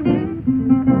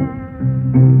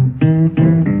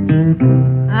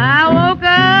 I woke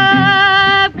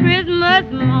up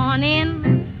Christmas morning,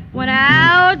 went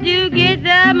out to get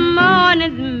the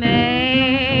morning's mail.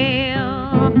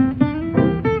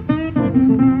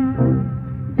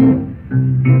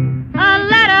 A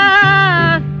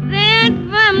letter sent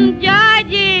from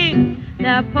Georgia,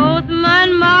 the postman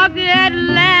marked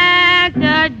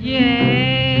Atlanta jail.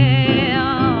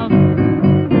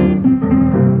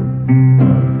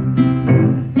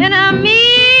 In a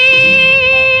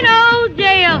mean old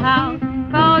jailhouse,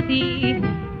 'cause he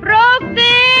broke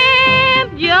them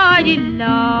Georgia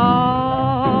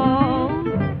laws.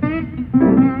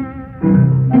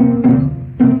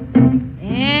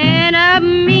 In a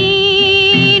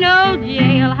mean old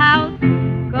jailhouse,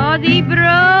 'cause he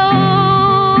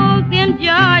broke them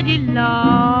Georgia laws.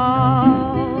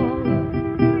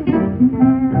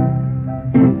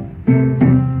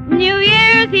 New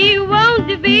Year's he wants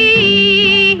to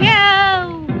be here,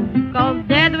 'cause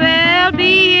death will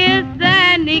be his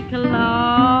Santa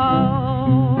Claus.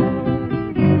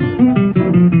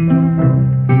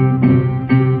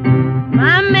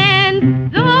 My man's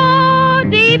so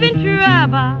deep in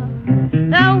trouble,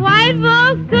 the white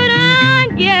folks couldn't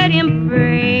get him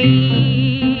free.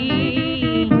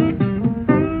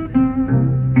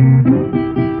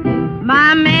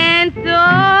 My man's so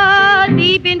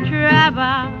deep in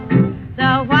trouble,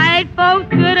 the white folks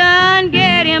couldn't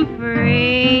get him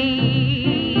free.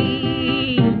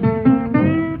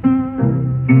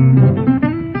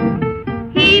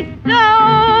 He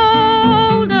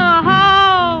sold the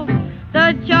hall, the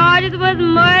charges was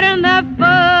murder in the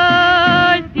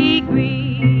first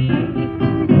degree.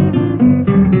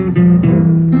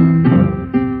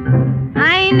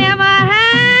 I ain't never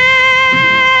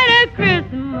had a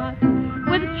Christmas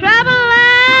with trouble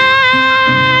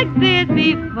like this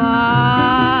before.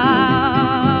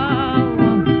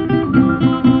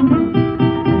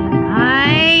 I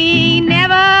ain't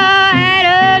never had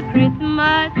a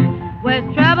Christmas with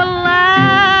trouble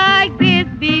like this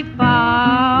before.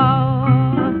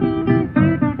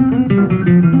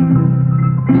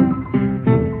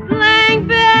 Slang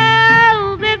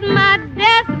bells is my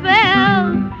death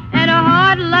bells, and a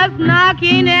hard luck's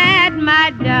knocking at my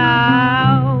door.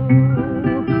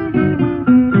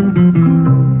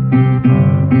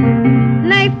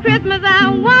 Next Christmas I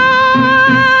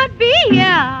won't be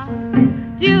here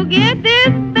to get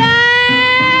this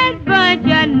bad bunch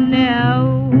I know.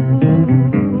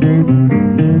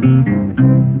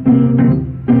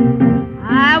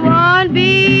 I won't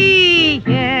be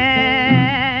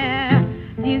here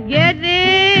to get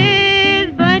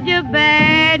this bunch of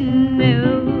bad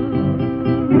news.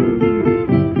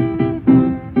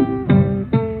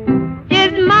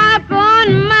 Just mark on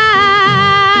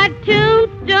my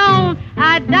tombstone,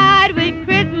 I died with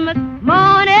Christmas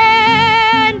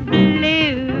morning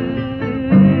blue.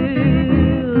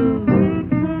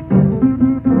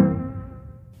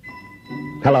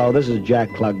 Hello, this is Jack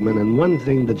Klugman, and one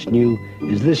thing that's new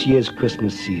is this year's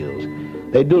Christmas seals.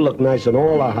 They do look nice on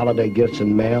all our holiday gifts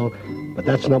and mail, but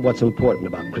that's not what's important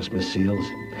about Christmas seals.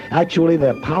 Actually,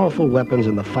 they're powerful weapons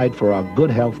in the fight for our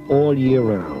good health all year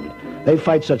round. They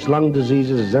fight such lung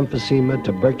diseases as emphysema,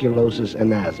 tuberculosis,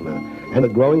 and asthma, and the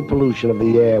growing pollution of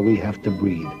the air we have to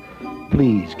breathe.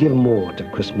 Please, give more to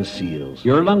Christmas seals.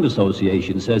 Your lung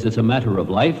association says it's a matter of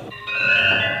life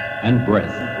and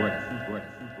breath.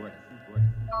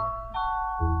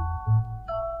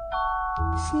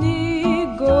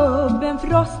 Snögubben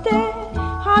Froste,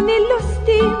 han är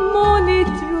lustig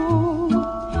månetro.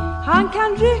 Han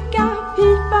kan röka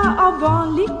pipa av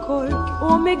vanlig kork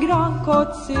och med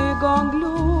grankottsögon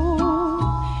glo.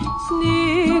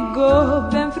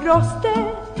 Snögubben Froste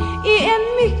är en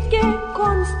mycket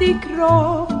konstig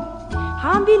kropp.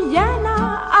 Han vill gärna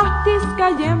att det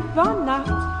ska jämt vara natt.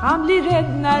 Han blir rädd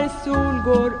när sol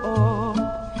går upp.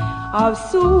 Av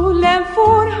solen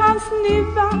får han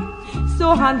snuva, så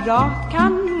han rakt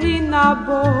kan rinna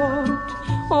bort.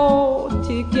 Och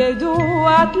tycker då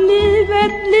att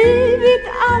livet blivit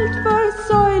allt för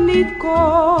sorgligt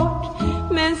kort.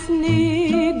 Men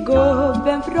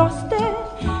snögubben Froste,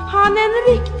 han en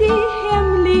riktig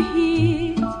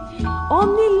hemlighet. Om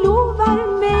ni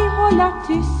lovar mig hålla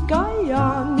tyst, ska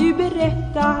jag nu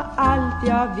berätta allt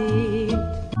jag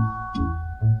vet.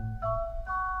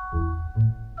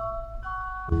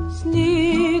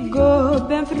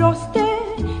 Snögubben Froste,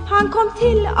 han kom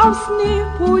till av snö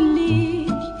på lek.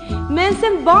 Men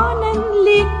sen barnen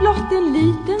lekt blott en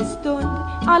liten stund,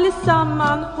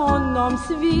 allesamman honom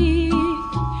svek.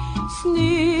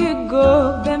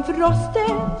 Snögubben Froste,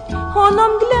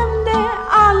 honom glömde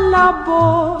alla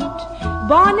bort.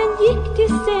 Barnen gick till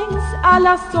sängs,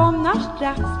 alla somnar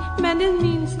strax, men den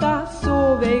minsta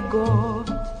sov ej gott.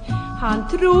 Han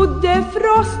trodde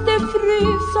Froste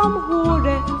frös om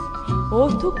håret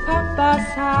och tog pappas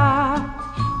hatt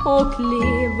och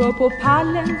klev upp på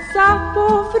pallen, satt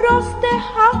på Froste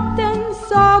hatten,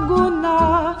 sa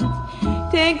godnatt.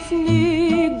 Tänk,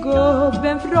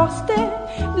 snögubben Froste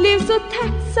blev så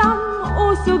tacksam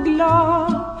och så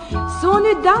glad, så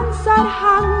nu dansar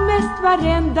han mest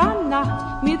varenda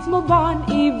natt med små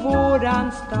barn i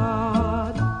våran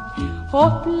stad.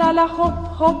 Hopp lala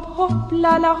hopp, hopp, hopp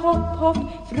lala hopp, hopp,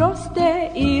 Froste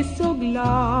är så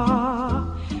glad.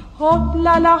 Hopp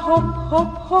lala hopp,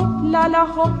 hopp, hopp lala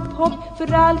hopp, hopp,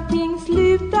 för allting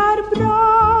slutar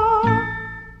bra.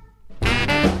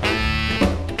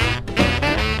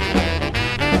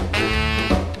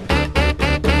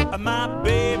 My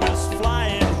baby's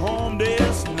flying home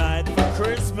this night for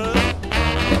Christmas.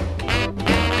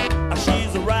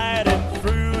 She's riding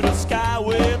through the sky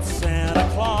with Santa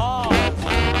Claus.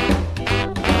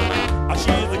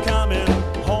 She's coming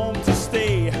home to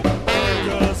stay,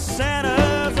 'cause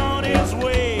Santa's on his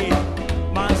way.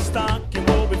 My stocking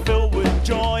will be filled with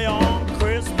joy on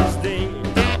Christmas Day.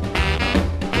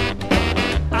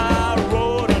 I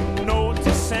wrote a note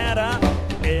to Santa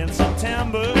in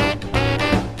September,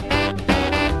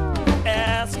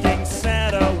 asking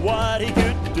Santa what he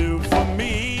could do for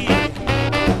me.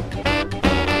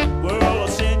 Well,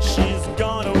 since she's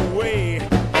gone away,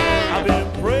 I've been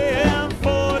praying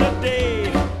for the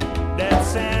day that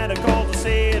Santa called to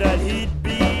say that he'd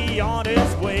be on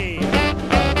his way.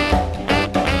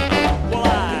 Well,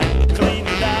 I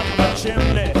cleaned out my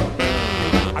chimney,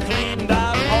 I cleaned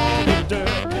out all the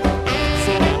dirt,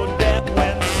 so that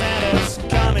when Santa's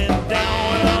coming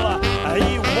down, well,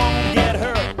 he won't get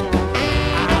hurt.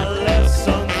 I left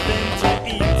something to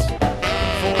eat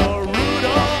for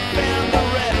Rudolph and the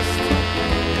rest.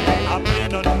 I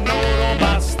pinned a note on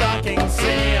my stocking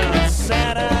saying,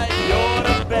 Santa, you're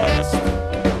the best.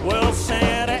 Well,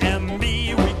 Santa and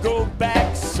me, we go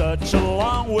back such a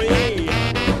long way,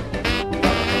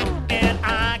 and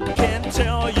I can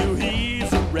tell you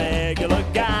he's a regular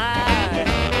guy.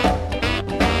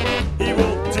 He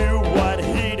will do what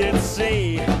he did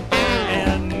say,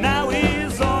 and now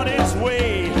he's on his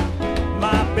way.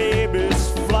 My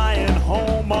baby's flying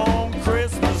home on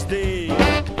Christmas Day.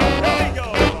 Here we go.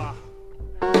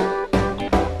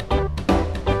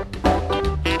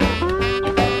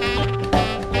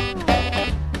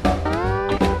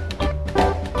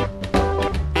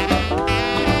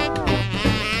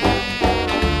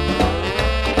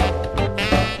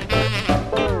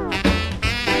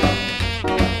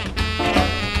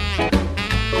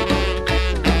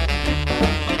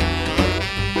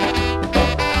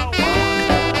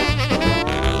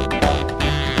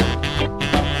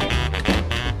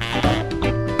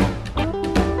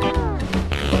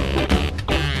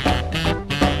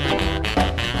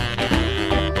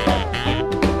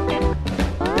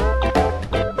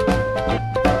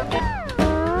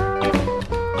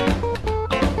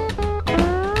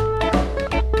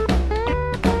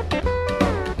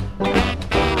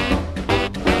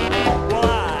 Well,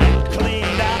 I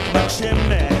cleaned out my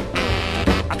chimney,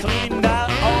 I cleaned out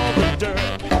all the dirt,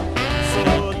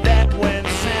 so that when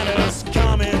Santa's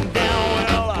coming down,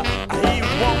 well, he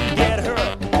won't get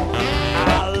hurt.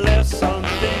 I left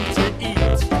something to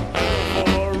eat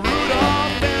for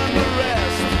Rudolph and the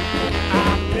rest. I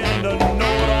pinned a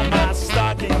note on my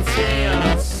stocking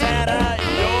saying, Santa,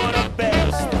 you're the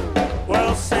best.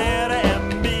 Well, Santa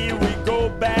and me, we go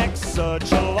back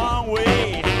such a long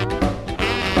way,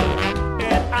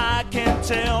 and I can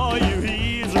tell you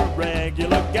he's a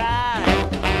regular guy.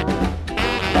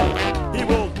 He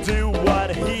will do what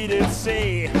he did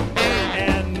say,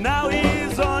 and now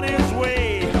he's on his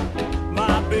way.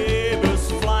 My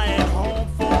baby's flying home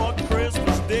for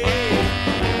Christmas Day.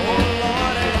 Oh,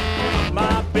 Lordy,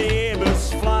 my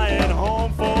baby's flying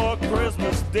home for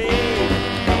Christmas Day.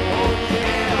 Oh,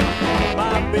 yeah,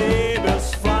 my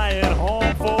baby's flying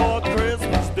home for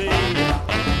Christmas Day.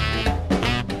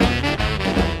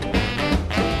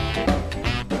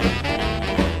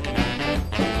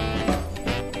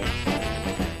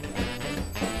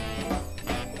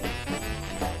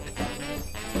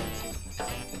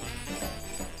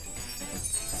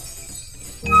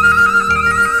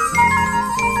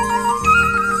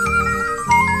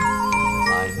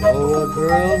 I know a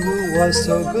girl who was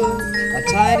so good, I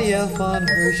tiny elf on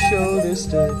her shoulder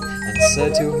stood and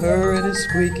said to her in a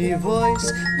squeaky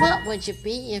voice, What would you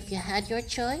be if you had your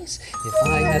choice? If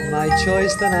I had my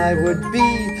choice, then I would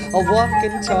be a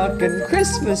walking, talking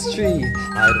Christmas tree.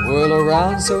 I'd whirl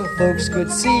around so folks could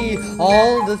see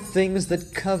all the things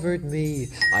that covered me.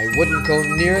 I wouldn't go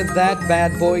near that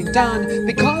bad boy Don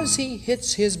because he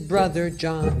hits his brother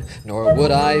John. Nor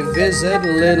would I visit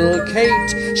little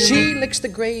Kate, she licks the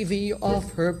gravy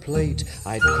off her plate.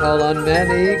 I'd call on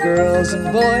many girls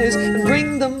and boys and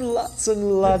bring them lots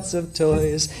and lots of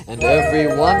toys. And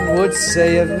everyone would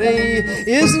say of me,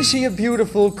 isn't she a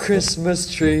beautiful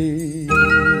Christmas tree?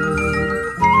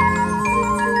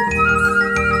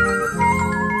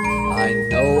 I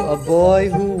know a boy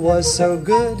who was so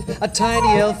good, a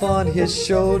tiny elf on his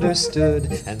shoulder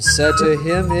stood and said to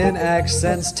him in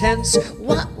accents tense,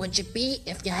 What would you be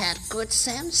if you had good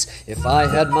sense? If I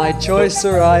had my choice,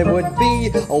 sir, I would be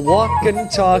a walking,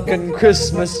 talking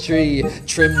Christmas tree,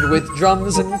 trimmed with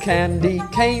drums and candy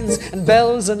canes and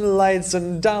bells and lights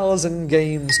and dolls and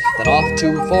games. Then off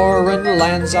to foreign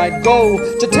lands I'd go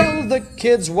to tell the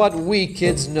kids what we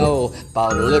kids know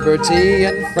about liberty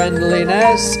and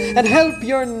friendliness and help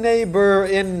your neighbor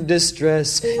in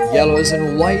distress. Yellows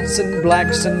and whites and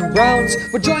blacks and browns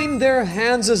would join their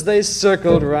hands as they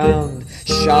circled round,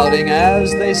 shouting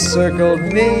as they circled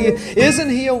me, isn't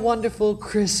he a wonderful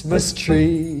Christmas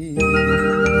tree?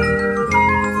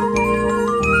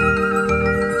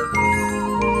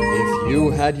 If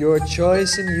you had your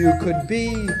choice and you could be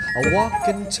a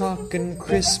walking, talking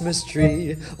Christmas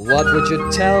tree, what would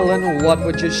you tell and what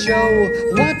would you show?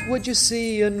 What would you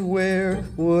see and where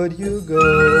would you go?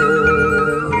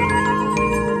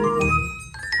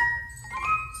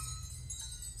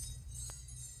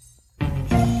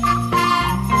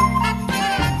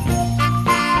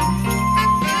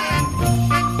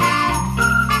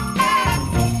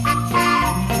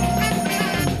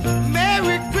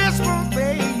 Merry Christmas,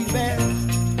 baby.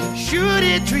 Should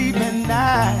it treat me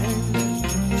nice?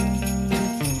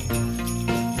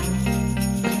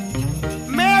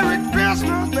 Merry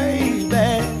Christmas,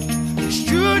 baby.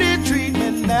 Should it treat me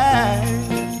nice?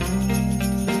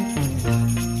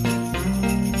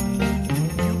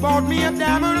 You bought me a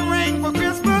diamond ring for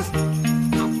Christmas.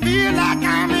 I feel like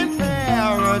I'm in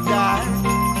paradise.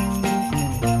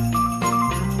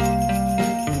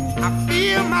 I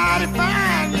feel mighty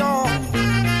fine, y'all.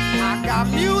 I got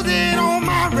music on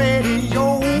my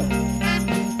radio.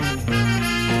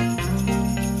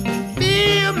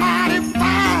 Feel mighty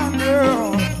fine,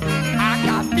 girl. I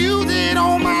got music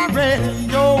on my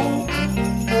radio.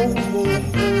 Oh, oh,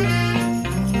 oh.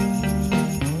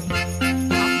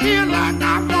 I feel like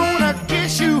I wanna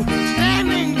kiss you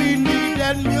standing beneath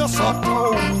that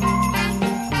mistletoe.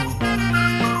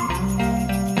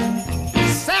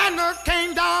 Santa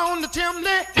came down the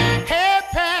chimney,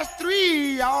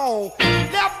 3:30, y'all.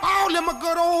 Left all them a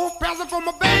good old present for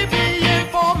my baby and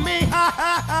for me. Ha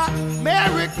ha ha.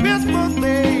 Merry Christmas,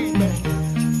 baby.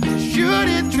 Should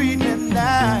it treat me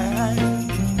nice?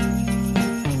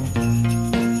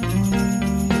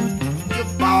 You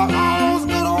bought all those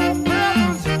good old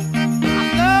presents. I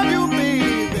love you,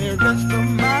 baby, rest of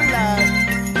my life.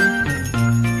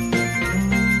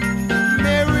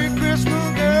 Merry Christmas,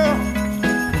 girl.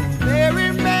 Merry,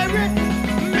 Merry,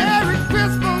 Merry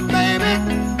Christmas, baby.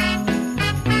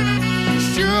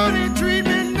 Should it treat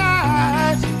me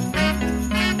nice?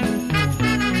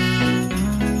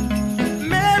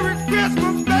 Merry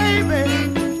Christmas, baby.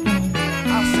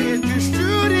 I said you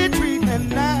should it treat me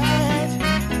nice.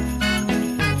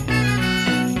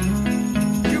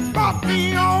 You bought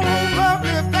me all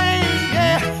everything,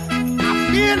 yeah. I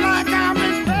feel like I'm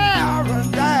in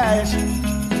paradise.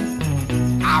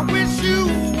 I wish you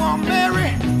a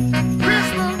Merry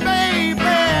Christmas,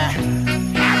 baby.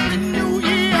 Happy New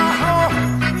Year, oh.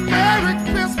 Merry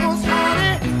Christmas,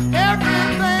 honey.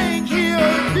 Everything here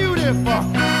is beautiful.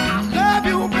 I love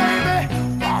you, baby,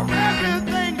 for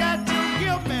everything that you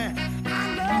give me. I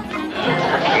love you.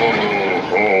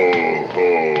 Ho, ho,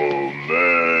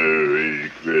 Merry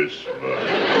Christmas.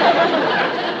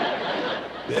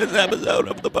 This episode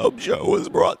of The Pope Show was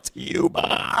brought to you by...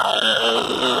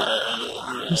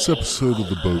 This episode of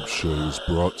The Boat Show is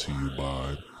brought to you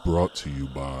by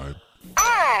RVA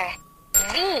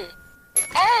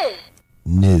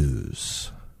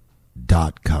News.com.